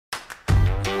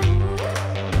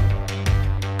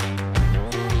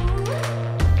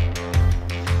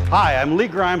Hi, I'm Lee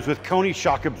Grimes with KONI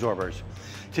Shock Absorbers.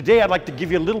 Today I'd like to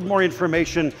give you a little more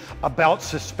information about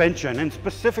suspension and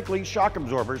specifically shock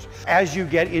absorbers as you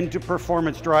get into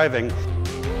performance driving.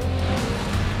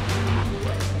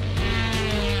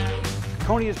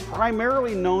 KONI is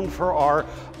primarily known for our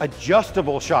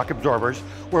adjustable shock absorbers,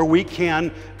 where we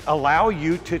can allow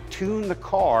you to tune the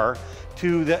car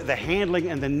to the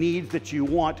handling and the needs that you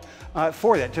want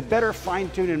for that, to better fine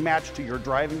tune and match to your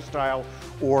driving style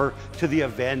or to the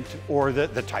event or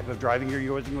the type of driving you're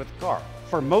using with the car.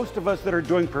 For most of us that are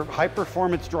doing high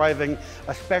performance driving,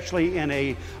 especially in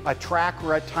a track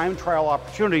or a time trial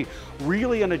opportunity,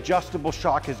 really an adjustable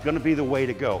shock is going to be the way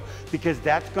to go, because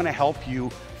that's going to help you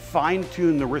fine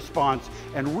tune the response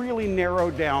and really narrow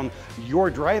down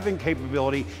your driving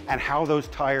capability and how those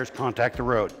tires contact the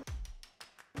road.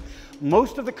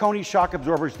 Most of the KONI shock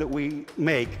absorbers that we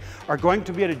make are going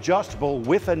to be adjustable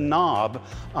with a knob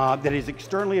that is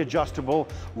externally adjustable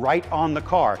right on the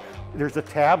car. There's a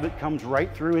tab that comes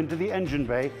right through into the engine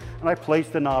bay, and I place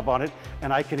the knob on it,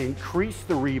 and I can increase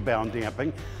the rebound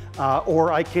damping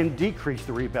or I can decrease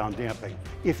the rebound damping.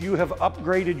 If you have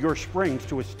upgraded your springs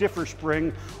to a stiffer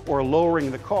spring or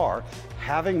lowering the car,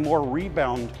 having more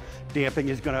rebound damping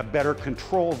is going to better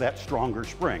control that stronger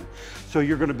spring. So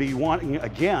you're going to be wanting,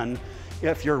 again,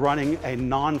 if you're running a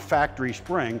non-factory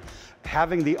spring,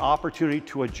 having the opportunity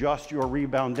to adjust your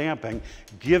rebound damping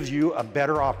gives you a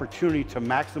better opportunity to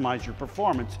maximize your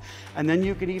performance, and then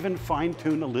you can even fine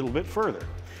tune a little bit further.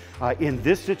 In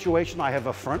this situation, I have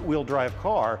a front wheel drive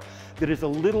car that is a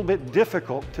little bit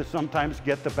difficult to sometimes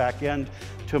get the back end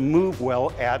to move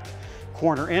well at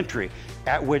corner entry,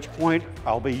 at which point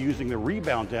I'll be using the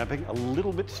rebound damping a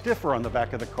little bit stiffer on the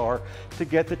back of the car to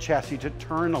get the chassis to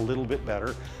turn a little bit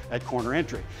better at corner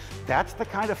entry. That's the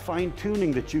kind of fine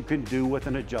tuning that you can do with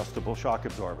an adjustable shock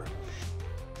absorber.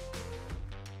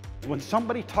 When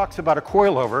somebody talks about a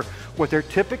coilover, what they're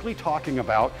typically talking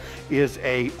about is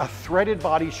a threaded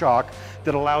body shock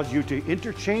that allows you to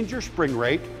interchange your spring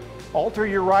rate, alter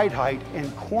your ride height,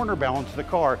 and corner balance the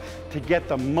car to get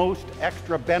the most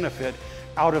extra benefit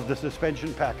out of the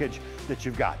suspension package that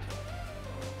you've got.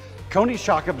 KONI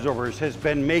Shock Absorbers has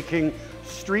been making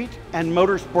street and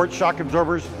motorsport shock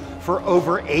absorbers for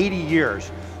over 80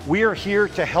 years. We are here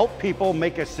to help people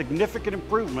make a significant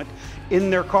improvement in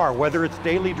their car, whether it's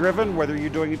daily driven, whether you're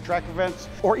doing track events,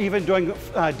 or even doing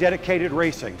dedicated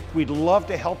racing. We'd love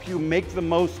to help you make the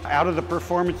most out of the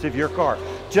performance of your car.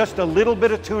 Just a little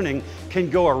bit of tuning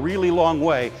can go a really long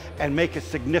way and make a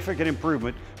significant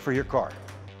improvement for your car.